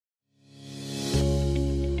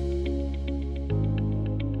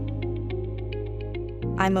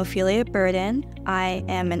I'm Ophelia Burden. I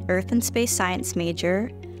am an Earth and Space Science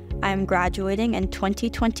major. I'm graduating in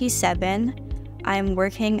 2027. I'm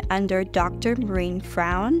working under Dr.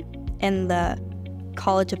 Frouin in the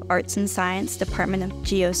College of Arts and Science, Department of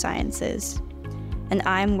Geosciences. And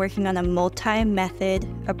I'm working on a multi-method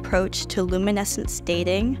approach to luminescence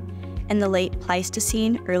dating in the late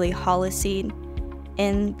Pleistocene, early Holocene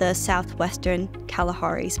in the southwestern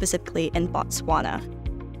Kalahari, specifically in Botswana.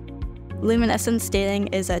 Luminescence dating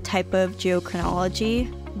is a type of geochronology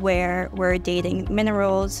where we're dating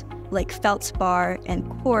minerals like feldspar and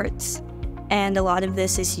quartz, and a lot of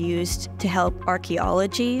this is used to help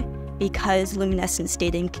archaeology because luminescence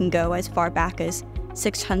dating can go as far back as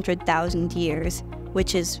 600,000 years,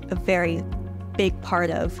 which is a very big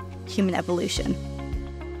part of human evolution.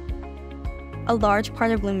 A large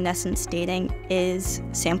part of luminescence dating is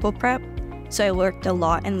sample prep, so I worked a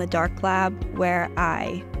lot in the dark lab where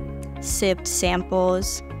I sieved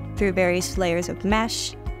samples through various layers of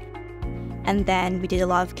mesh, and then we did a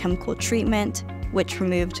lot of chemical treatment, which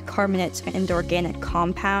removed carbonates and organic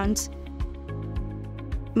compounds.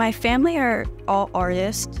 My family are all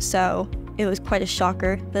artists, so it was quite a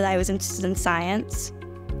shocker that I was interested in science.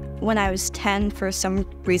 When I was 10, for some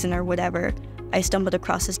reason or whatever, I stumbled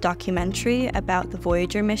across this documentary about the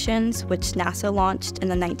Voyager missions, which NASA launched in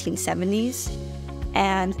the 1970s.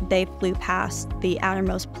 And they flew past the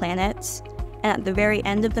outermost planets. And at the very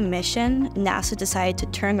end of the mission, NASA decided to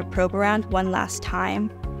turn the probe around one last time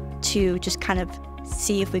to just kind of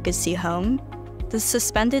see if we could see home. The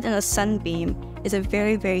suspended in a sunbeam is a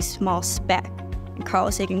very, very small speck. And Carl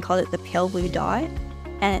Sagan called it the pale blue dot.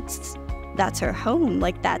 And that's our home.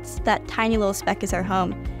 Like that tiny little speck is our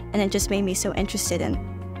home. And it just made me so interested in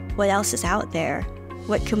what else is out there.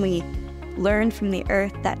 What can we learn from the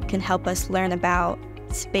Earth that can help us learn about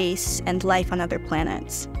space and life on other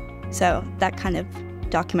planets. So that kind of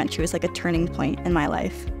documentary was like a turning point in my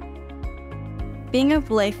life. Being a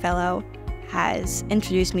Velay Fellow has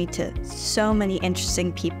introduced me to so many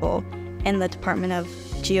interesting people in the Department of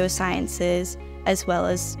Geosciences, as well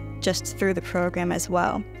as just through the program as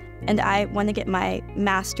well. And I want to get my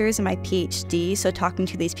master's and my PhD, so talking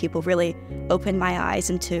to these people really opened my eyes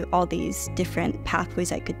into all these different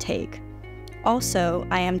pathways I could take. Also,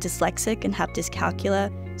 I am dyslexic and have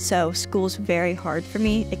dyscalculia, so school's very hard for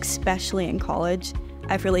me, especially in college.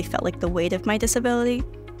 I've really felt like the weight of my disability,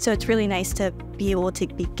 so it's really nice to be able to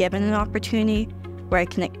be given an opportunity where I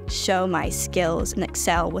can show my skills and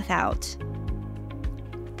excel without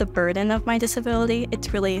the burden of my disability.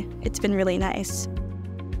 It's been really nice.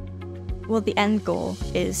 Well, the end goal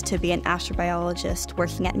is to be an astrobiologist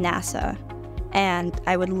working at NASA, and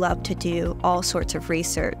I would love to do all sorts of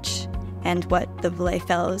research. And what the Velay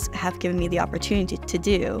Fellows have given me the opportunity to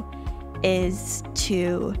do is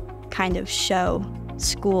to kind of show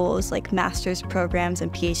schools like master's programs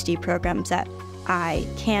and PhD programs that I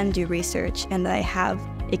can do research and that I have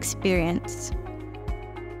experience.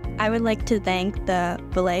 I would like to thank the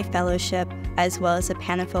Velay Fellowship, as well as the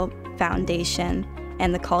Panafil Foundation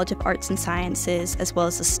and the College of Arts and Sciences, as well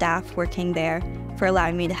as the staff working there, for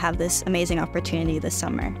allowing me to have this amazing opportunity this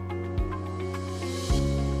summer.